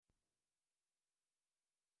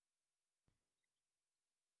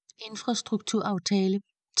Infrastrukturaftale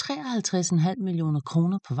 53,5 millioner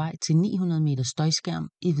kroner på vej til 900 meter støjskærm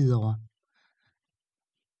i Hvidovre.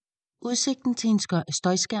 Udsigten til en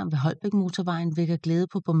støjskærm ved Holbæk-motorvejen vækker glæde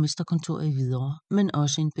på borgmesterkontoret i Hvidovre, men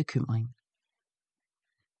også en bekymring.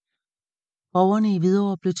 Borgerne i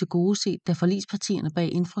Hvidovre blev tilgodeset, da forligspartierne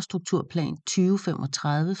bag Infrastrukturplan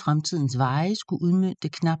 2035 Fremtidens Veje skulle udmønte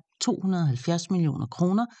knap 270 millioner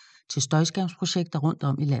kroner til støjskærmsprojekter rundt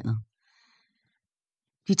om i landet.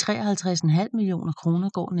 De 53,5 millioner kroner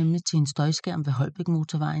går nemlig til en støjskærm ved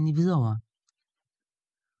Holbæk-motorvejen i Hvidovre.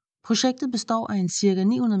 Projektet består af en ca.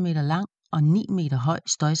 900 meter lang og 9 meter høj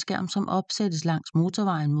støjskærm, som opsættes langs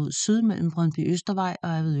motorvejen mod syd mellem Brøndby Østervej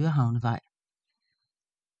og Avedøre Havnevej.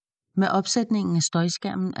 Med opsætningen af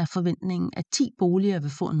støjskærmen er forventningen, at 10 boliger vil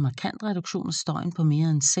få en markant reduktion af støjen på mere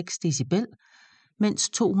end 6 decibel, mens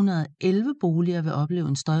 211 boliger vil opleve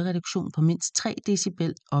en støjreduktion på mindst 3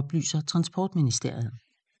 decibel, oplyser Transportministeriet.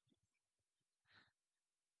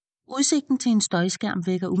 Udsigten til en støjskærm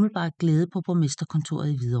vækker umiddelbart glæde på borgmesterkontoret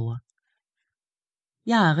i Hvidovre.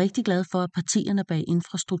 Jeg er rigtig glad for, at partierne bag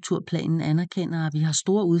infrastrukturplanen anerkender, at vi har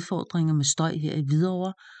store udfordringer med støj her i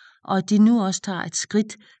Hvidovre, og at de nu også tager et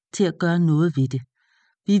skridt til at gøre noget ved det.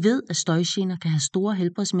 Vi ved, at støjgener kan have store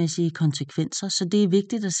helbredsmæssige konsekvenser, så det er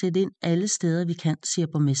vigtigt at sætte ind alle steder, vi kan, siger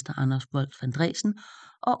borgmester Anders Wolf Andresen,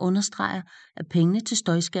 og understreger, at pengene til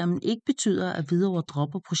støjskærmen ikke betyder, at Hvidovre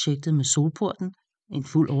dropper projektet med Solporten, en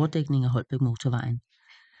fuld overdækning af Holbæk-motorvejen.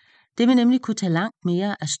 Det vil nemlig kunne tage langt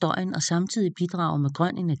mere af støjen og samtidig bidrage med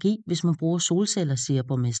grøn energi, hvis man bruger solceller, siger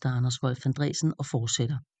borgmester Anders Wolf Andresen og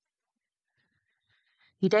fortsætter.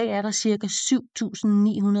 I dag er der ca.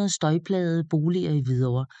 7.900 støjplagede boliger i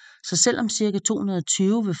Hvidovre, så selvom ca.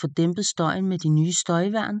 220 vil få dæmpet støjen med de nye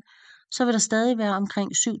støjværn, så vil der stadig være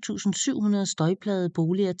omkring 7.700 støjplagede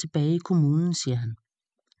boliger tilbage i kommunen, siger han.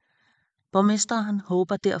 Borgmesteren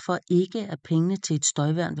håber derfor ikke, at pengene til et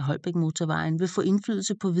støjværn ved Holbæk-motorvejen vil få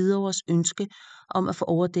indflydelse på Hvidovres ønske om at få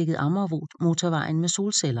overdækket Amagermotorvejen med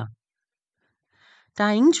solceller. Der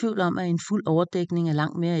er ingen tvivl om, at en fuld overdækning er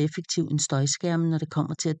langt mere effektiv end støjskærmen, når det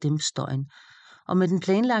kommer til at dæmpe støjen. Og med den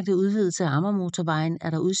planlagte udvidelse af Amagermotorvejen er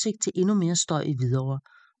der udsigt til endnu mere støj i Hvidovre.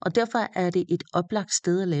 Og derfor er det et oplagt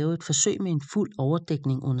sted at lave et forsøg med en fuld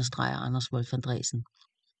overdækning, understreger Anders Wolf Andresen.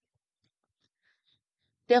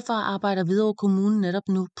 Derfor arbejder Hvidovre Kommune netop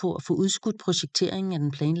nu på at få udskudt projekteringen af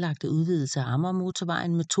den planlagte udvidelse af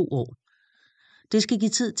Amagermotorvejen med 2 år. Det skal give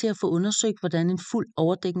tid til at få undersøgt, hvordan en fuld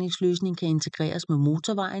overdækningsløsning kan integreres med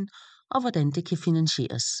motorvejen, og hvordan det kan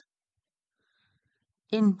finansieres.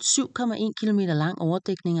 En 7,1 km lang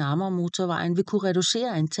overdækning af Amagermotorvejen vil kunne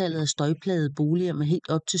reducere antallet af støjplagede boliger med helt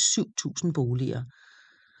op til 7.000 boliger.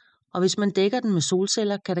 Og hvis man dækker den med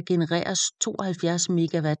solceller, kan der genereres 72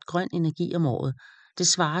 megawatt grøn energi om året. Det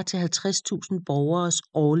svarer til 50.000 borgeres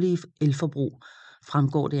årlige elforbrug,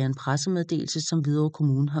 fremgår det af en pressemeddelelse, som Hvidovre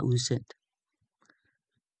Kommune har udsendt.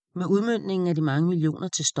 Med udmøntningen af de mange millioner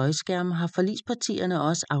til støjskærme har forligspartierne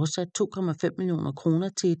også afsat 2,5 millioner kroner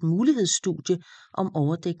til et mulighedsstudie om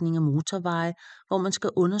overdækning af motorveje, hvor man skal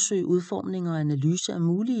undersøge udformning og analyse af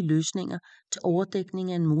mulige løsninger til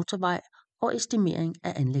overdækning af en motorvej og estimering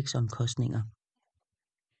af anlægsomkostninger.